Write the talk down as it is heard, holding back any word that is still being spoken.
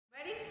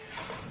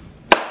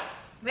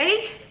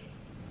Ready?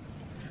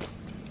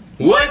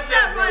 What's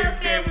up, Royal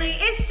Family?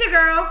 It's your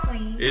girl,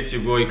 Queen. It's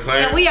your boy,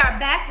 Clarence. And we are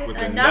back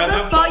with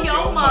another For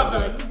Your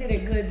Mother. You did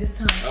it good this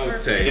time.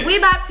 Okay. We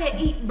about to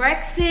eat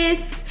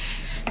breakfast,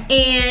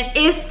 and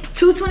it's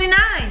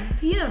 2:29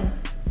 p.m.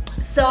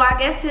 So I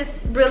guess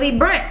it's really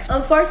brunch.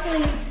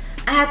 Unfortunately,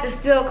 I have to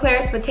steal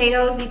Claire's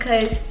potatoes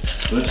because...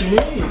 What you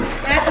mean?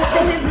 I have to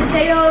steal his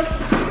potatoes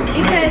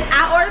because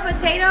I ordered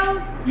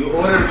potatoes. You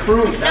ordered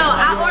fruit. No,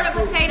 I ordered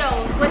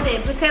potatoes with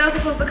it. Potatoes are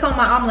supposed to come with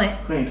my omelet.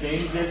 Queen, can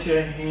you get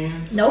your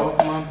hands Nope.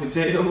 off my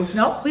potatoes?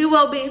 Nope. We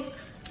will be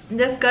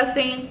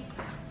discussing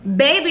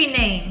baby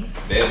names.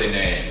 Baby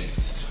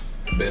names.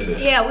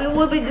 Baby. Yeah, we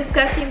will be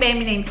discussing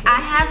baby names.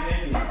 I have...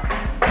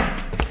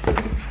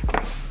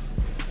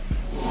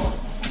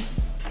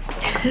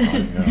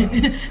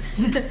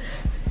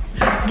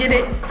 Get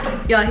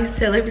it? Y'all, he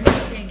said, let me see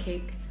the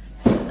pancake.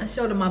 I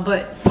showed him my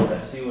butt.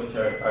 I see what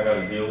I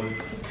gotta deal with.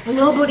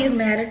 Little booties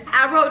matter.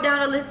 I wrote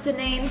down a list of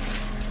names.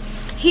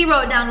 He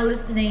wrote down a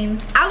list of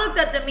names. I looked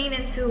up the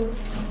meaning to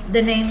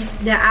the names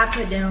that I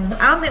put down.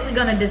 I don't think we're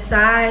gonna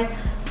decide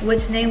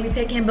which name we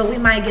picking, but we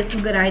might get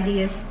some good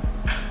ideas.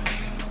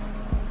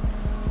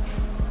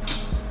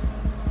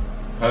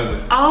 How's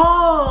it?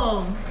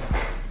 Oh,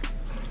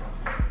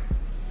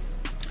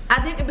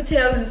 I think the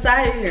potatoes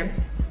inside of here.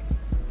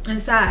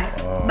 Inside.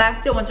 But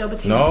I still want your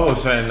potatoes. No,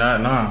 saying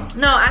that, nah.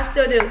 No, I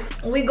still do.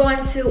 We're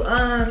going to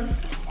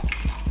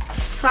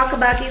talk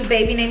about these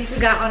baby names we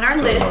got on our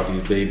list. Talk about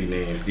these baby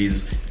names.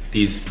 These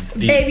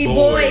baby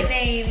boy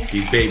names.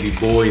 These baby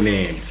boy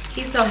names.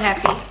 He's so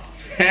happy.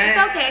 It's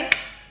okay.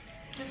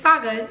 It's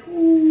all good.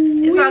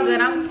 It's all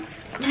good. I'm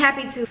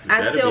happy too.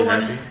 I still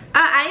want to.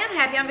 I am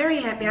happy. I'm very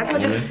happy. I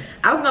told you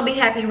I was gonna be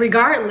happy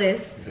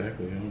regardless.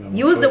 Exactly.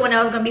 You was the one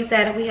that was gonna be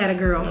sad if we had a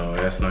girl. No,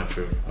 that's not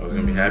true. I was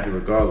gonna be happy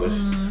regardless,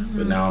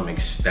 but now I'm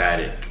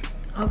ecstatic.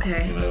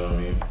 Okay. You know what I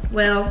mean?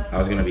 Well, I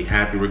was gonna be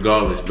happy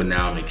regardless, but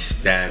now I'm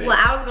ecstatic. well,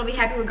 I was gonna be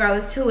happy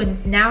regardless too,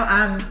 and now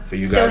I'm For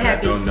you still guys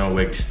happy. that don't know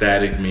what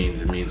ecstatic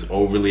means, it means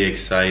overly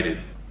excited.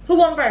 Who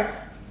won first?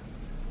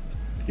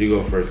 You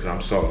go first, cause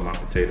I'm salting my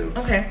potatoes.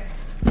 Okay.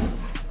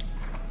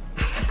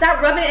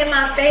 Stop rubbing it in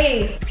my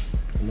face.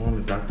 Come on,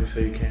 the doctor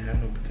said you can't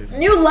have no potatoes.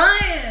 You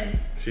lying.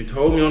 She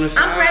told me on the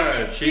side. I'm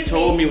pregnant. She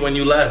told me when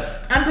you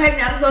left. I'm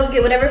pregnant. I'm supposed to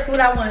get whatever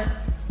food I want.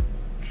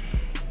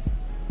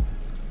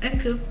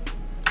 Thank you.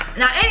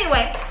 Now,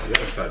 anyway. You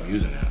gotta stop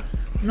using that.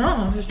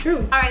 No, it's true.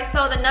 All right,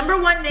 so the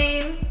 #1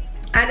 name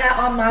I got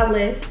on my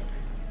list,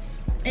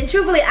 and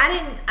truthfully, I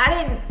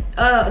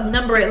didn't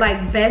number it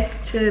like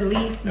best to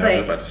least, I but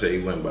was about to say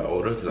you went by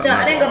order. no,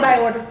 I didn't go by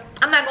order.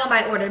 I'm not going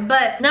by order,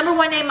 but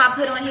 #1 name I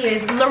put on here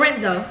is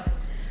Lorenzo,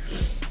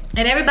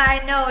 and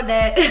everybody know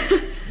that.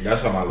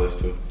 That's on my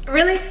list too.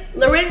 Really,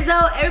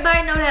 Lorenzo.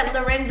 Everybody know that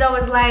Lorenzo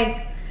is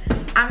like.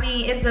 I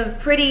mean, it's a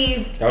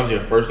pretty. That was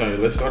your first on your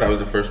list, though? That was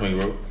the first one you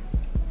wrote?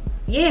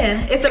 Yeah,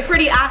 it's a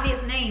pretty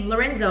obvious name,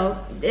 Lorenzo.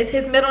 It's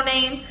his middle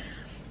name.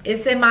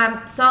 It's in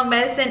my song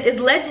Medicine. It's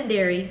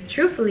legendary,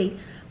 truthfully.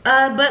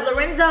 But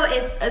Lorenzo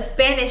is a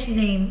Spanish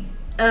name.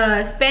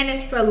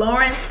 Spanish for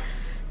Lawrence.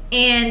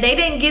 And they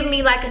didn't give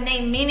me like a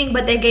name meaning,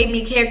 but they gave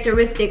me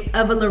characteristics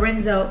of a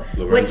Lorenzo.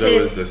 Lorenzo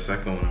which is the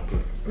second one I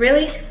put.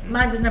 Really?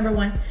 Mine's is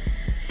 #1.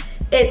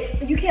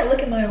 It's, you can't look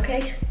at mine,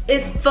 okay?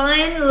 It's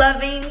fun,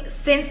 loving,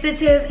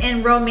 sensitive,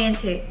 and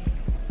romantic.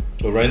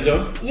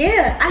 Lorenzo?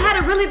 Yeah, I had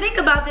to really think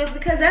about this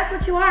because that's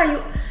what you are.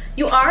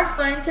 You are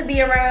fun to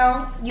be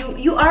around.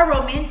 You are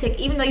romantic,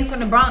 even though you're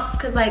from the Bronx.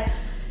 Cause like,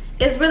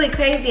 it's really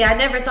crazy. I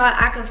never thought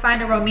I could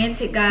find a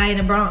romantic guy in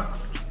the Bronx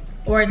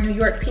or in New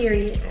York,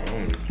 period.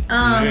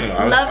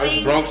 Yeah, loving.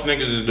 Us Bronx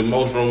niggas is the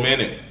most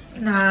romantic.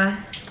 Nah,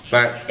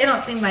 Fact. it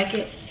don't seem like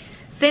it.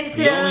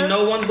 Sensitive. You only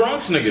know one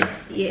Bronx nigga.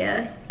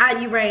 Yeah,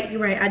 you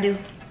right. I do.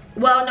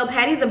 Well, no,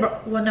 Patty's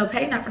no,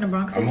 Patty's not from the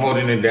Bronx. I'm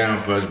holding it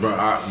down for us, bro.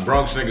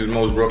 Bronx niggas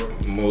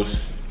most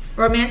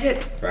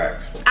romantic. Facts.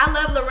 I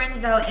love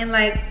Lorenzo, and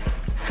like,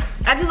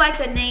 I do like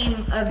the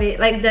name of it,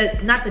 like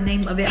not the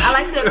name of it. I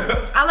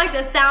like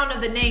the sound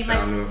of the name,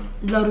 like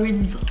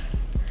Lorenzo.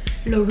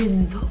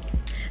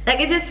 Like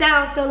it just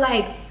sounds so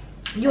like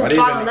you'll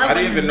fall in love with him. I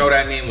didn't even know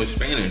that name was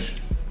Spanish.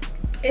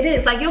 It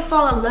is like you'll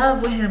fall in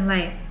love with him,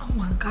 like oh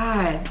my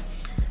god.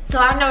 So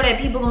I know that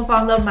people gonna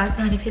fall in love with my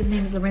son if his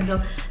name is Lorenzo.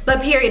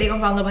 But period, they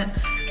gonna fall in love with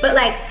him. But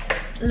like,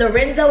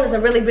 Lorenzo is a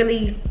really,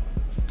 really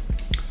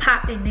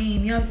popping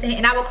name, you know what I'm saying?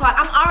 And I'm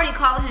already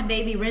calling him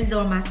Baby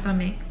Renzo in my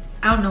stomach.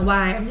 I don't know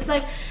why. I'm just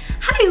like,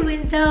 hi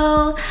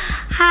Renzo,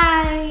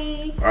 hi.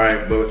 All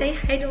right, but say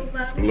hi to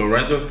mom.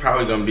 Lorenzo's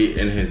probably gonna be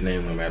in his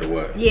name no matter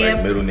what. Yeah.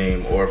 Like middle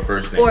name or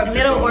first name. Or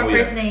middle or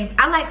first name.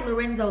 I like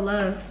Lorenzo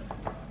Love.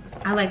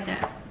 I like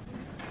that.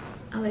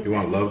 You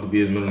want Love to be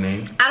his middle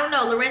name? I don't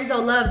know,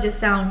 Lorenzo Love just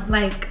sounds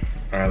like.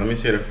 All right, let me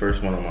say the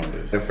first one on my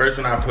list. The first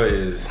one I put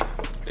is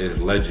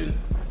Legend.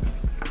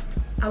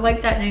 I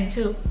like that name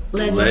too,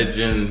 Legend.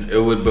 Legend,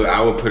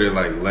 I would put it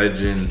like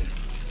Legend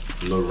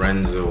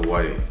Lorenzo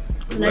White.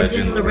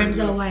 Legend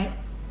Lorenzo White.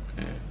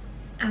 Yeah.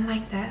 I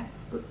like that,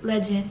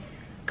 Legend.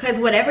 Because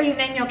whatever you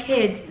name your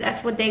kids,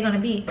 that's what they're gonna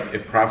be.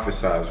 It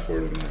prophesies for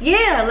them.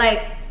 Yeah,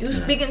 like you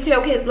speaking to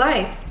your kid's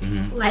life.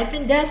 Life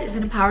and death is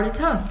in the power of the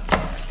tongue.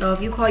 So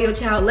if you call your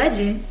child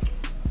legend,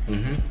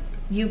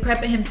 you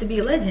prepping him to be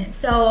a legend.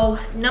 So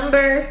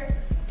number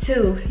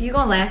 2, you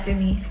gonna laugh at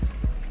me.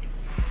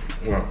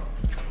 Well,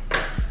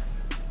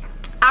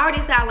 I already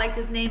said I like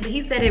this name, but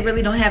he said it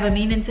really don't have a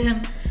meaning to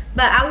him.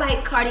 But I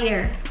like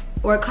Cartier,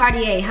 or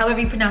Cartier, however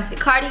you pronounce it.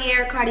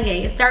 Cartier,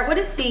 Cartier. It starts with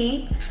a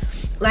C,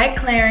 like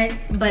Clarence,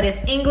 but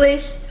it's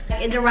English.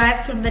 It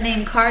derives from the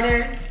name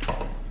Carter.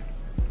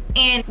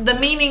 And the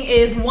meaning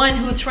is one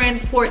who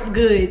transports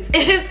goods.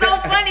 It's so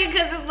funny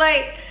because it's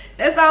like,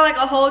 that sounds like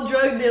a whole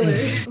drug dealer.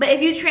 But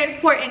if you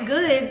transporting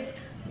goods,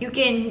 you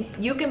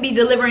can be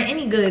delivering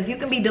any goods. You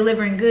can be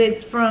delivering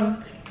goods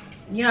from,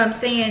 you know what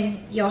I'm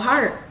saying, your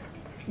heart.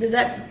 Does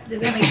that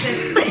make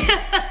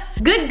sense?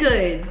 Good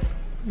goods,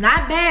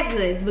 not bad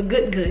goods, but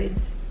good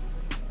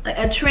goods. Like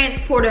a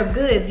transporter of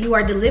goods, you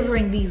are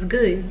delivering these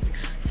goods.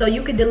 So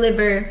you could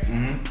deliver,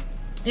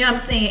 you know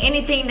what I'm saying,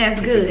 anything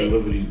that's good. You can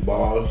deliver these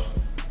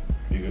balls.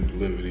 You can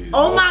deliver these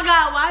balls. My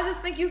God, why I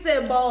just think you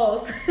said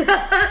balls? No.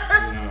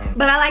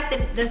 But I like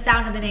the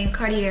sound of the name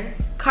Cartier.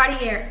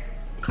 Cartier.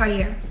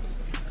 Cartier.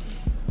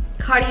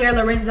 Cartier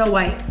Lorenzo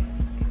White.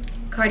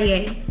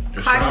 Cartier. It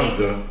Cartier. sounds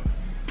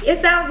good. It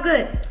sounds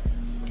good.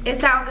 It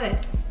sounds good.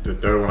 The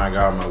third one I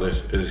got on my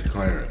list is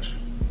Clarence.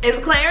 Is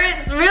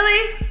Clarence?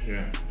 Really?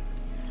 Yeah.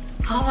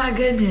 Oh my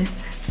goodness.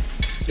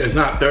 It's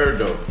not third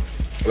though.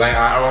 Like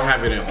I don't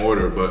have it in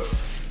order, but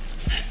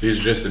these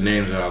are just the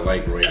names that I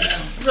like right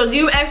now. So do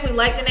you actually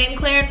like the name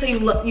Clarence, or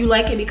you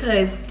like it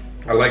because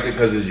I like it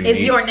because it's unique.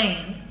 It's your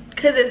name.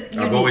 Because it's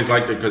unique. I've always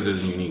liked it because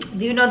it's unique.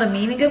 Do you know the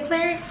meaning of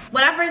Clarence?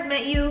 When I first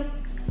met you,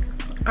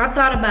 I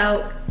thought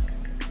about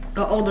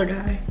an older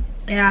guy.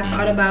 And I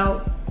thought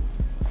about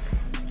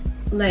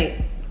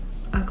like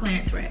a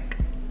Clarence rack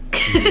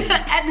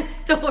at the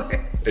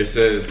store. It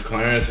says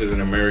Clarence is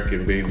an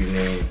American baby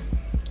name.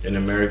 In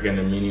America,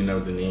 the meaning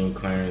of the name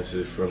Clarence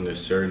is from the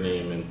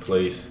surname and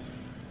place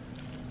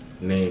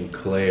name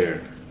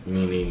Claire,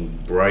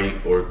 meaning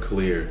bright or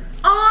clear.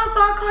 Oh,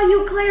 so I call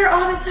you Claire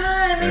all the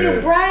time, and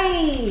you're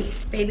bright.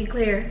 Baby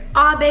Claire.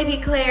 Oh,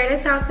 baby Claire,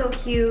 that sounds so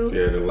cute.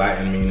 Yeah, the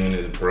Latin meaning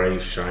is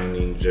bright,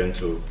 shining,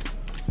 gentle.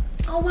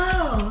 Oh,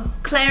 wow.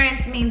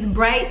 Clarence means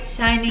bright,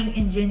 shining,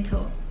 and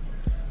gentle.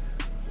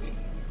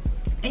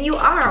 And you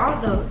are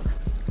all those.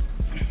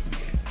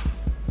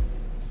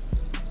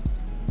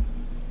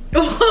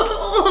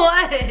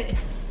 What?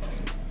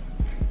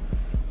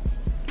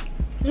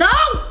 No,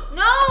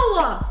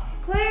 no,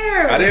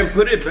 Claire. I didn't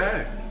put it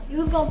back. You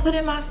was gonna put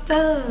in my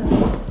stuff.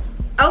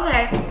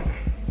 Okay.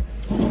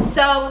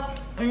 So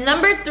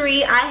number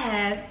 3, I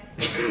have.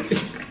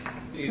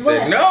 You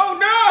said no,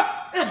 no.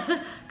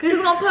 Cause you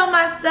was gonna put in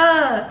my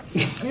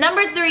stuff.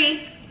 Number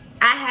 3,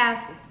 I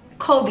have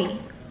Kobe.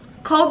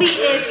 Kobe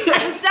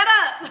is. Shut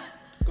up.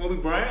 Kobe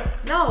Bryant?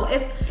 No,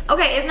 it's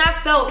okay. It's not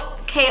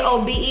spelled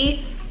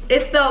K-O-B-E.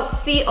 It's spelled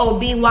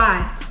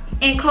C-O-B-Y.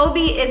 And Kobe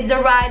is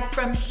derived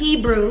from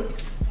Hebrew,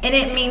 and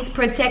it means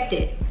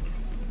protected.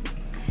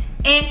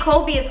 And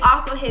Kobe is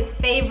also his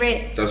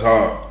favorite. That's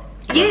hard.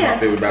 Yeah,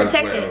 That's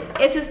protected.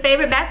 It's his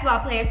favorite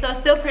basketball player, so it's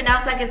still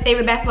pronounced like his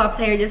favorite basketball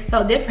player, just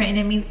so different, and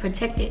it means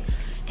protected.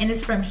 And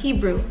it's from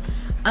Hebrew.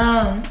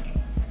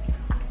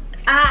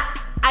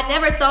 I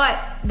never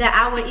thought that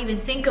I would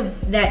even think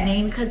of that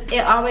name, because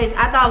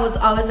I thought it was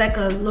always like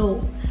a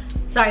little,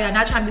 sorry, I'm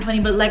not trying to be funny,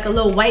 but like a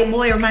little white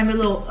boy, remind me of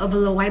a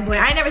little white boy.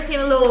 I ain't never seen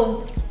a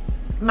little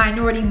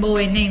minority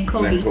boy named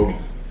Kobe. Named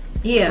Kobe.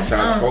 Yeah.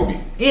 Sounds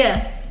Kobe.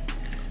 Yeah.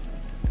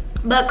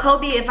 But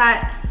Kobe, if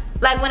I,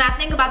 like when I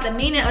think about the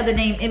meaning of the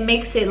name, it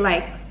makes it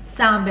like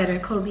sound better,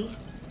 Kobe.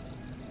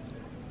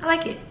 I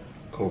like it.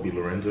 Kobe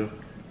Lorenzo.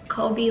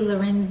 Kobe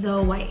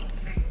Lorenzo White.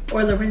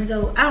 Or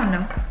Lorenzo, I don't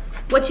know.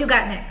 What you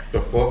got next? The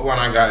 4th one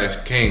I got is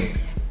King.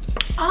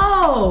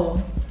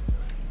 Oh,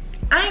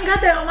 I ain't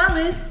got that on my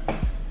list.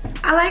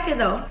 I like it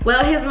though.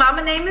 Well, his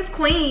mama name is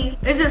Queen.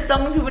 It's just so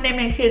many people name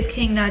their kids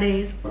King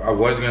nowadays. I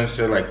was gonna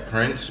say like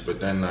Prince, but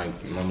then like,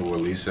 remember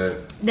what Lee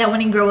said? That when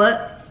he grow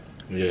up,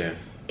 yeah,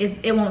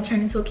 it won't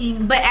turn into a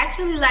king. But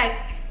actually, like,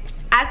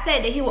 I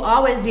said that he will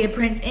always be a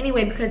prince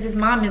anyway because his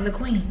mom is a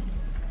queen.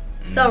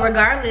 So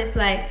regardless,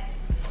 like,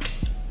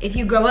 if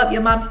you grow up,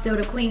 your mom's still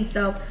the queen,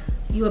 so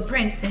you a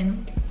prince.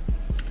 And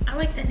I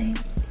like that name.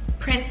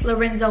 Prince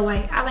Lorenzo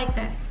White. I like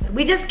that.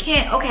 We just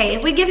can't, okay,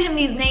 if we give him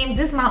these names,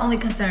 this is my only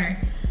concern.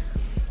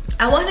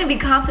 I want him to be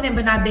confident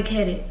but not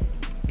big-headed.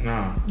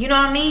 No. You know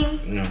what I mean?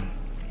 No.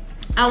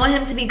 I want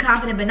him to be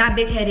confident but not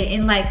big-headed.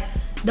 And like,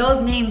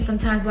 those names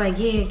sometimes like,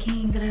 yeah,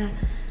 King, da-da.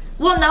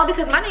 Well, no,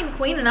 because my name's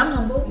Queen and I'm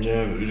humble.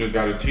 Yeah, you just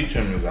gotta teach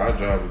him. It's our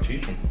job to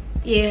teach him.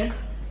 Yeah.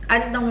 I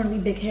just don't want to be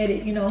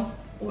big-headed, you know,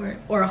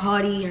 or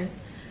haughty, or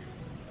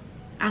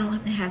I don't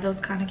want to have those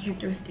kind of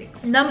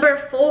characteristics. Number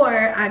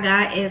 4 I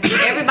got is,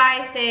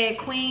 everybody said,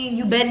 Queen,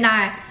 you better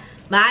not,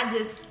 but I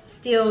just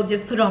still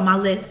just put it on my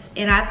list.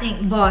 And I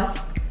think Boss.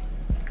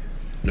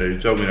 Yeah, you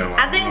told me that one.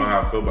 I don't know how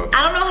I feel about that.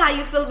 I don't know how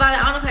you feel about it.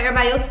 I don't know how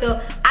everybody else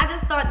feel. I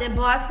just thought that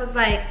boss was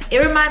like, it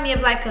reminded me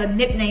of like a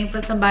nickname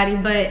for somebody,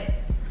 but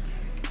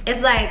it's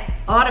like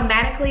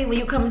automatically when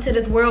you come into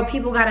this world,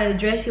 people gotta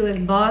address you as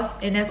boss,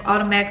 and that's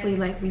automatically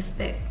like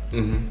respect.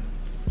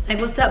 Like,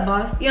 what's up,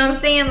 boss? You know what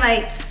I'm saying?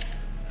 Like,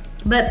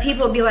 but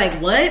people be like,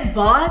 what,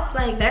 boss?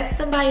 Like, that's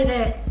somebody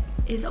that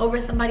is over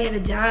somebody at a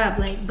job.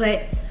 Like,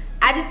 but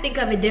I just think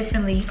of it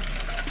differently.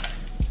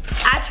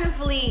 I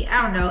truthfully,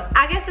 I don't know.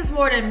 I guess it's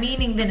more the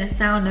meaning than the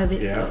sound of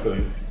it. Yeah, so. I feel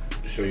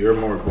you. So you're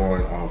more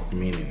going off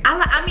meaning.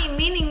 I mean,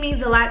 meaning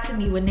means a lot to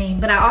me with name,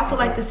 but I also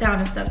like the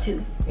sound and stuff too.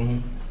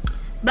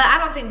 But I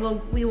don't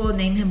think we will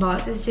name him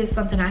boss. It's just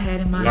something I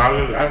had in mind. No, I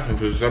was just asking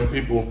because some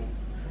people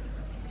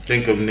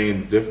think of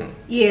names different.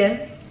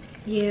 Yeah,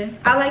 yeah.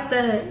 I like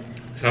the.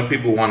 Some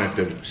people want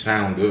it to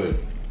sound good,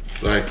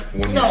 like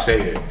when you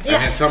say it. Yeah.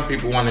 And then some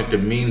people want it to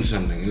mean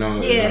something, you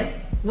know? Yeah. Like,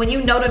 when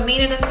you know the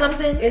meaning of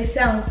something, it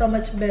sounds so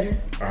much better.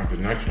 Alright, the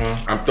next one.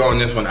 I'm throwing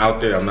this one out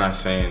there. I'm not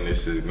saying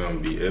this is gonna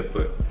be it,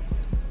 but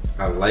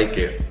I like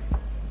it.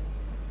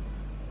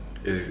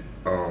 His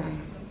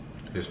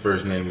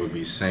first name would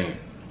be Saint.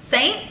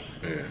 Saint?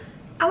 Yeah.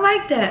 I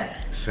like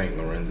that. Saint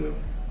Lorenzo.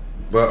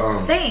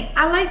 But Saint,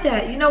 I like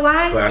that. You know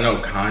why? But I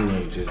know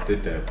Kanye just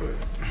did that, but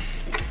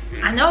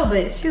I know,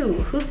 but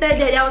shoot, who said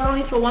that was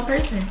only for one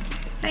person?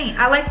 Saint,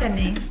 I like that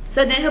name.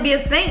 So then he'll be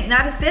a saint,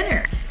 not a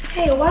sinner.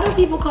 Hey, why do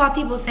people call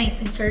people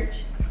saints in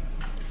church?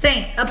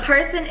 Saint, a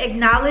person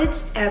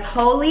acknowledged as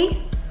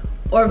holy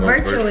or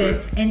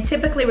virtuous and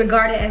typically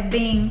regarded as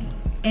being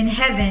in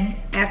heaven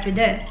after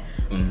death.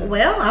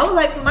 Well, I would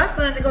like for my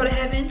son to go to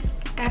heaven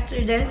after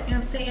death, you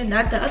know what I'm saying?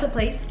 Not the other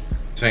place.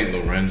 Saint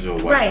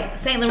Lorenzo. Wow. Right,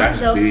 Saint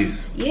Lorenzo.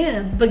 That's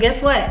yeah, but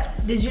guess what?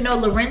 Did you know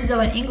Lorenzo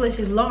in English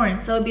is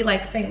Lawrence, so it'd be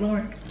like Saint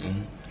Lawrence.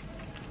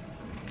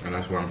 And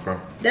that's where I'm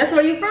from. That's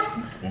where you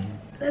from?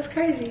 That's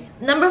crazy.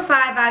 Number 5,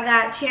 I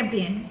got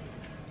champion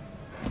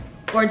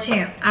or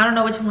champ. I don't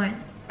know which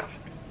one.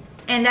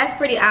 And that's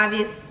pretty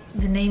obvious.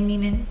 The name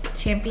meaning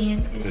champion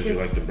is just. You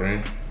like the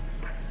brand?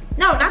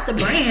 No, not the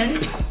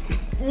brand.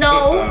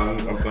 No.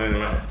 I'm playing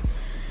it out.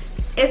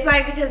 It's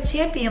like because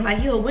champion,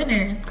 like you a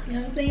winner. You know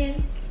what I'm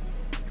saying?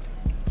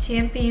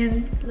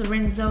 Champion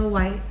Lorenzo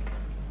White.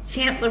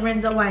 Champ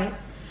Lorenzo White.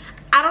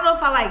 I don't know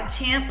if I like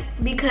champ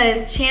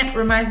because champ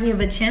reminds me of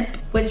a chimp,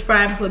 which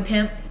rhymes with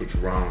pimp. Which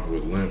rhymes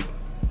with limp.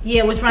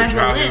 Yeah, which rhymes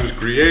with limp. How he was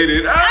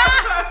created.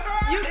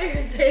 You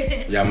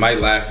irritated. Y'all might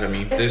laugh at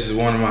me. This is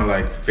one of my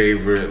like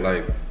favorite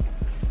like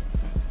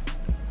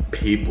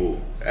people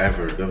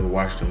ever. You ever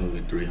watched the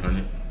movie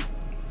 300?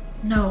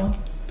 No.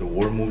 The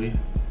war movie?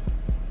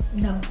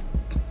 No.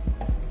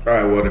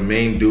 Alright, well the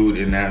main dude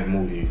in that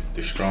movie,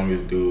 the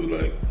strongest dude,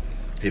 like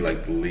he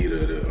like the leader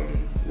of the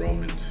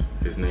Romans.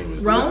 His name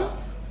is Rome?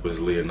 Was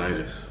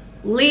Leonidas.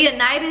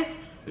 Leonidas?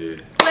 Yeah.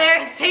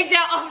 Claire, take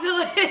that off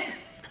the list.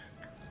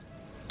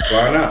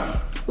 Why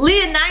not?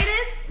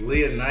 Leonidas?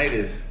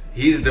 Leonidas.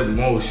 He's the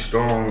most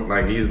strong,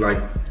 like he's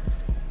like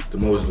the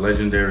most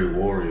legendary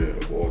warrior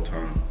of all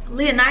time.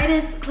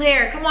 Leonidas?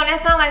 Claire, come on,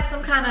 that sounds like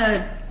some kind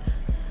of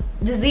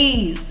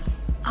disease.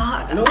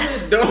 No,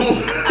 it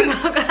don't.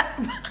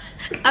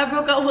 I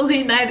broke up with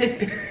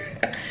Leonidas.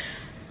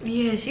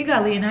 Yeah, she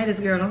got Leonidas,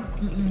 girl.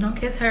 Don't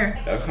kiss her.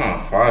 That's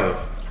on fire.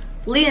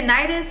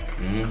 Leonidas?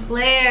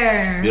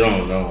 Claire. You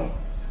don't know.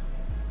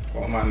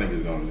 All my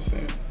niggas don't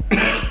understand.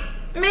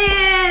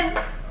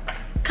 Man,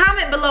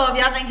 comment below if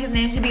y'all think his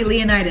name should be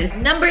Leonidas.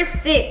 Number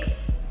 6,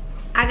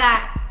 I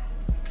got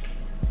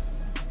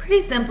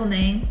pretty simple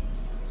name,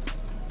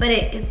 but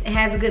it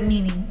has a good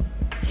meaning.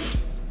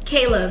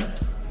 Caleb.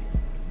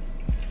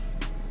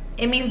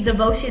 It means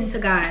devotion to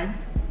God.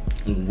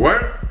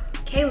 What?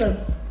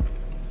 Caleb.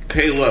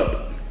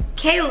 Caleb.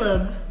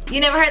 Caleb. You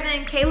never heard the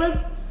name Caleb?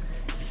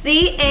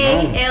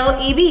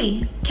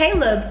 C-A-L-E-B.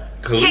 Caleb.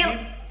 Caleb?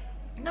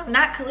 No,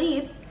 not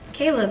Khalib.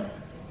 Caleb.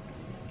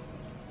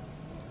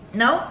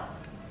 No?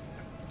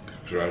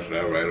 Scratch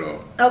that right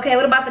off. Okay,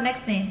 what about the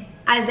next name?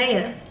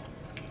 Isaiah.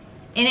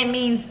 And it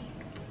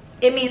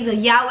means a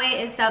Yahweh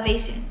is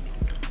salvation.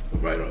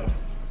 Right off.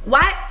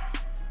 Why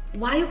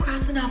are you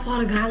crossing off all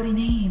the godly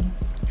names?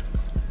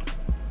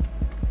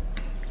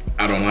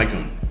 I don't like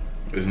him.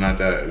 It's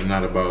not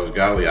about his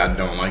godly. I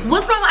don't like him.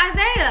 What's wrong with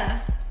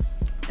Isaiah?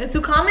 It's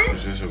too common?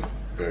 It's just a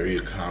very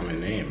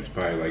common name. It's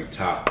probably like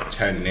top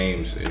 10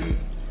 names in.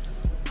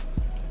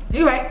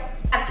 You're right.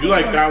 You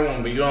like that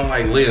one, but you don't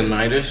like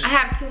Leonidas? I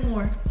have 2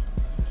 more.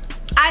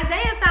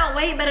 Isaiah sound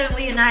way better than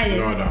Leonidas.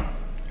 No, I don't.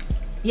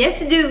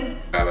 Yes, you do.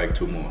 I like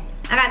 2 more.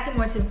 I got 2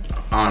 more too.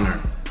 Honor.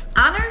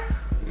 Honor?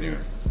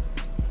 Yeah.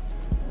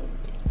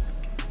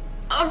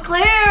 Oh,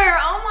 Claire.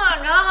 Oh my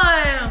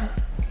God.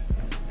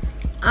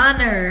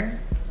 Honor.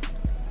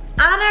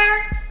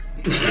 Honor?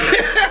 You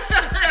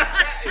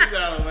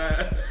know,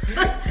 man.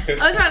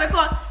 I'm trying to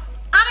call.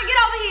 Honor, get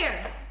over here.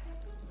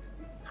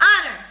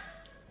 Honor.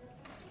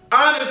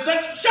 Honor,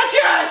 shut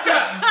your ass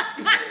up.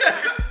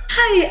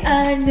 Hi,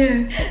 Honor.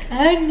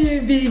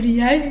 Honor,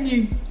 baby,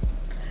 Honor.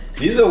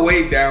 These are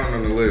way down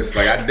on the list.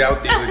 Like, I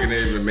doubt these are gonna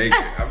even make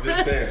it. I'm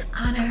just saying.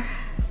 Honor.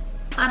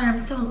 Connor.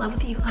 I'm so in love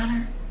with you,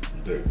 Honor.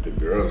 The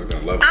girls are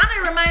gonna love it.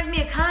 Honor reminds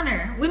me of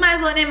Connor. We might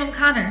as well name him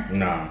Connor.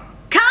 Nah.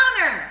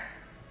 Connor!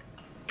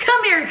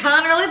 Come here,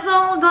 Connor. Let's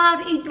all go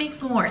out to eat, make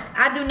s'mores.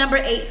 I do number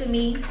 8 for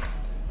me.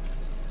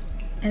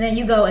 And then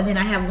you go, and then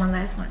I have one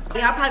last one.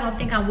 Y'all probably gonna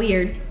think I'm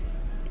weird.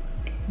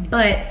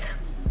 But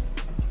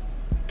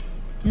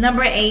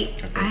number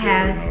 8, I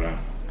have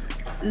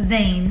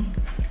Zane.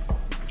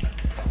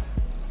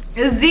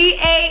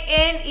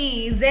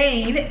 Z-A-N-E,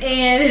 Zane,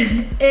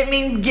 and it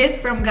means gift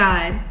from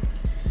God.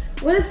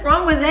 What is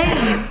wrong with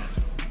Zane?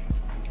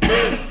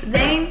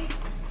 Zane?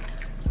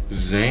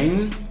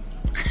 Zane?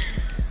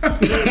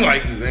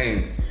 Like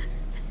Zane.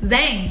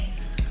 Zane.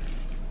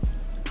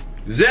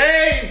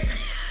 Zane!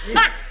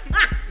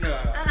 No,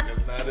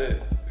 that's not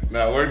it.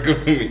 Nah, work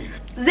with me.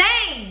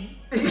 Zane!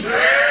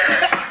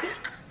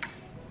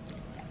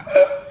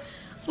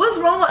 What's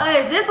wrong with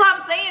us? That's why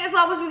I'm saying. That's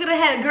why I wish we could have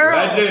had a girl.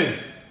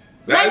 Legend.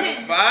 That's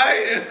Legend.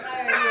 fire.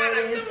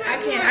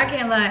 I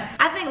can't lie.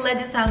 I think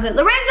Legend sounds good.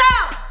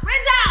 Lorenzo!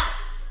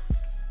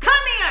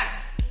 Come here!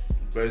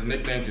 But his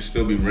nickname could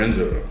still be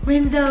Renzo though.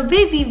 Renzo,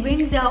 baby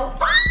Renzo.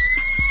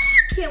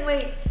 Can't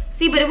wait.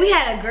 See, but if we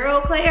had a girl,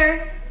 Claire,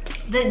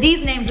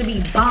 these names would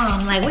be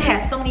bomb. Like, we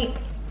had so many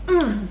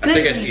good I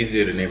think it's names.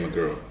 easier to name a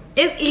girl.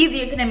 It's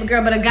easier to name a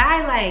girl, but a guy,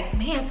 like,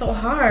 man, it's so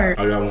hard.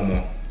 I got one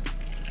more.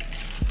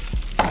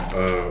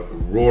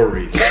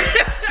 Rory.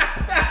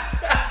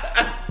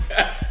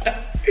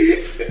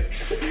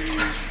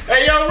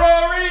 Hey, yo,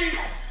 Rory!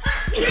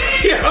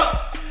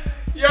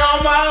 Yo,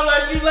 I'ma holler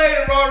at you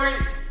later, Rory.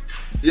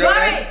 Yo, Rory.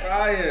 that's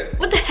fire.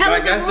 What the hell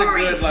Like, is a that's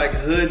Rory? a good, like,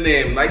 hood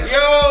name. Like,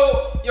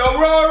 yo,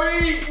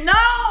 Rory!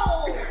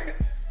 No!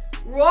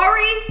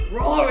 Rory?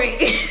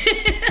 Rory.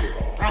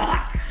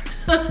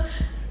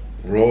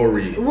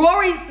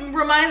 Rory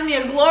reminds me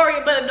of Glory,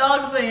 but a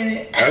dog saying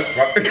it. That's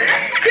fine.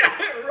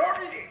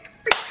 Rory.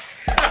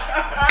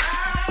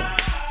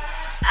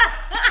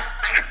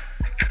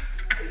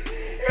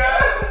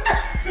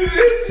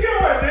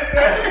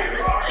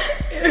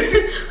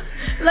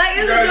 Like,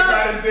 it's You a gotta dog.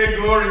 try to say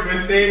Glory,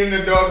 but say it in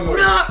the dog voice.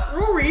 Not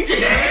Rory.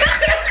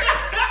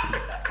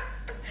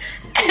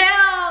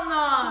 Hell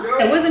no.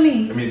 Hey, what's it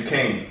mean? It means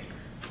king.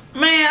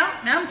 Man,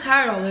 I'm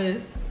tired of all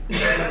this.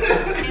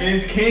 It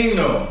means king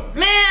though.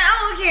 Man, I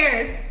don't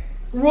care.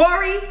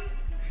 Rory.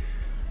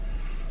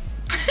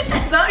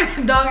 It's not like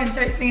a dog in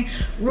church singing,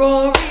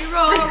 Rory,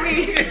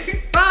 hallelujah.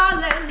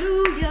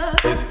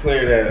 It's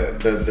clear that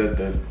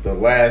the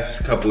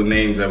last couple of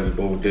names that we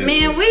both did.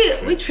 Man,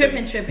 we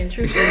tripping,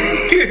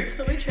 truthfully.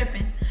 We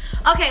tripping.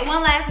 Okay,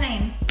 one last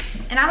name.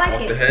 And I like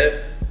Off it. the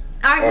head?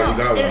 I Oh, know. you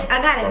got one.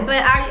 I got it. Oh. But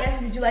I already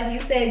asked you, did you like it?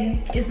 You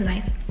said it's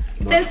nice.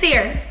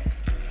 Sincere.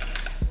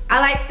 I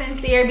like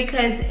sincere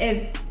because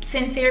if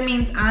sincere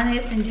means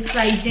honest and just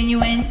like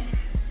genuine.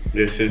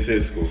 Yeah, sincere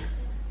is cool.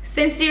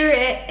 Sincere,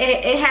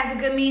 it has a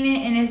good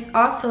meaning, and it's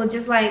also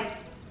just like,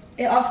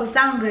 it also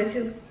sounds good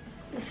too.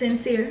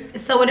 Sincere.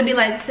 So would it be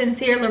like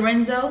Sincere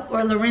Lorenzo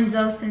or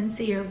Lorenzo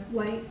Sincere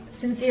White?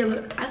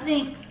 Sincere, I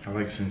think. I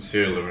like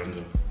sincere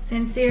Lorenzo.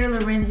 Sincere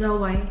Lorenzo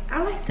White.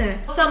 I like that.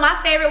 So my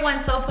favorite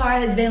one so far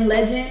has been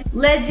Legend.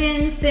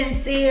 Legend,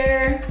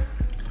 Sincere,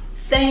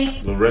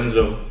 Saint.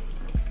 Lorenzo.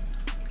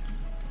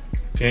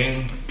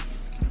 King.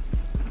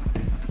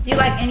 Do you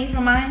like any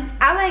from mine?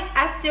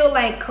 I still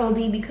like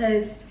Kobe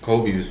because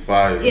Kobe is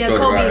fire. yeah, Thought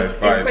Kobe about it, is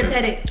fire, too.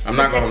 protected. I'm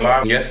not gonna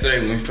lie. Yesterday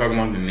when we was talking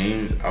about the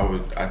names,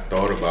 I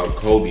thought about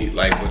Kobe,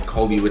 like with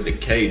Kobe with the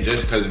K,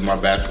 just because of my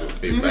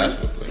big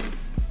basketball player.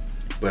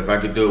 But if I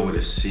could do it with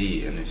a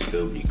C and it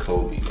still be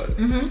Kobe, like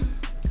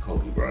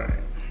Kobe Bryant,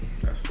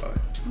 that's fine.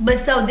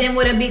 But so then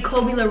would it be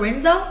Kobe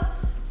Lorenzo?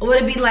 Or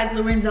would it be like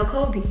Lorenzo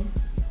Kobe?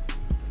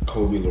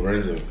 Kobe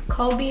Lorenzo.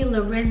 Kobe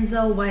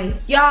Lorenzo White.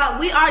 Y'all,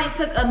 we already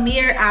took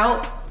Amir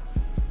out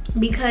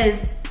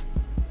because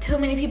too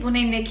many people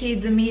named their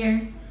kids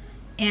Amir.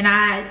 And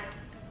I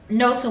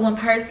know someone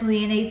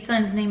personally and their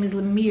son's name is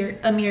Amir.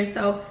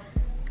 So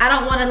I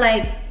don't want to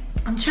like,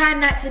 I'm trying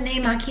not to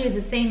name my kids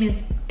the same as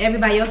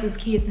everybody else's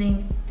kids'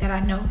 names that I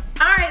know.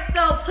 All right,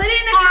 so put in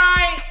the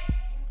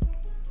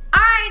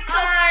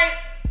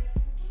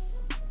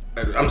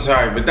I'm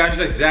sorry, but that's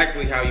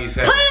exactly how you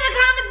said put it. in the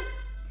comments.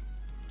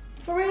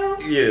 For real?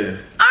 Yeah.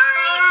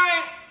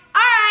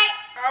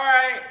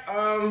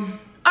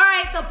 All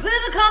right, so put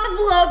in the comments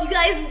below if you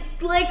guys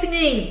like the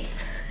names.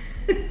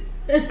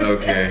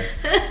 Okay.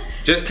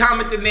 Just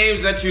comment the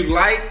names that you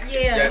like.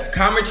 Yeah.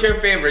 Comment your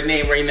favorite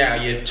name right now.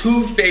 Your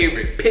 2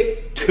 favorite.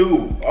 Pick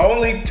 2.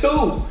 Only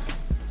 2.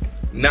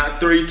 Not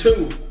 3,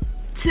 2.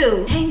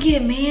 2. Dang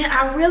it, man.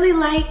 I really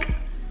like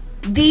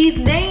these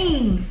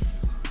names.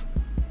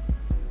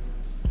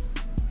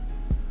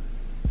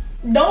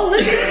 Don't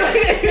look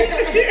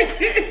at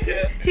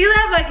me. He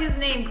laughed like his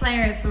name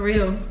Clarence for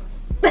real.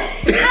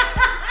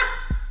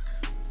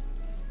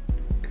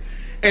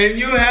 And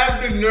you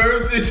have the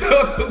nerve to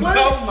talk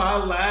about my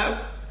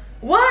laugh?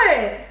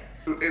 What?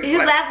 It's His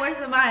like, laugh worse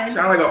than mine.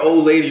 sound like an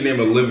old lady named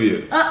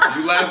Olivia. You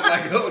laugh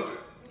like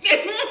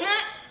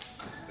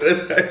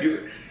that's how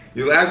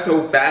you laugh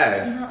so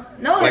fast.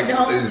 No, Like I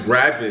don't. it's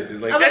rapid.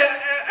 It's like Okay.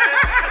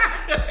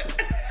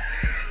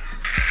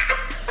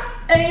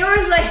 And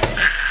yours like,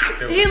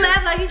 he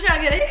laughed like he's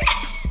trying to get a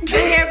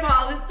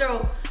hairball in his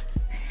throat.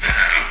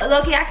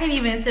 Loki, I can't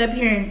even sit up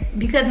here and,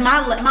 because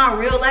my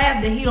real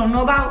laugh that he don't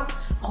know about.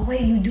 Oh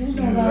wait, you do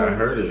know about it. I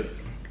heard it.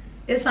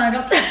 It's like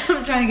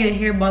I'm trying to get a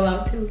hairball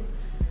out too.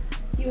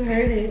 You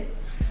heard it.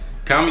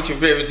 Comment your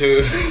favorite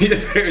two. Your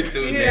favorite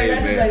two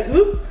names, man. Like,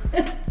 oop.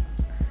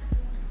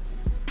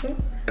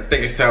 I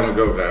think it's time to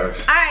go,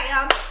 guys. All right,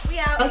 y'all. We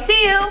out. I'll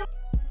see you.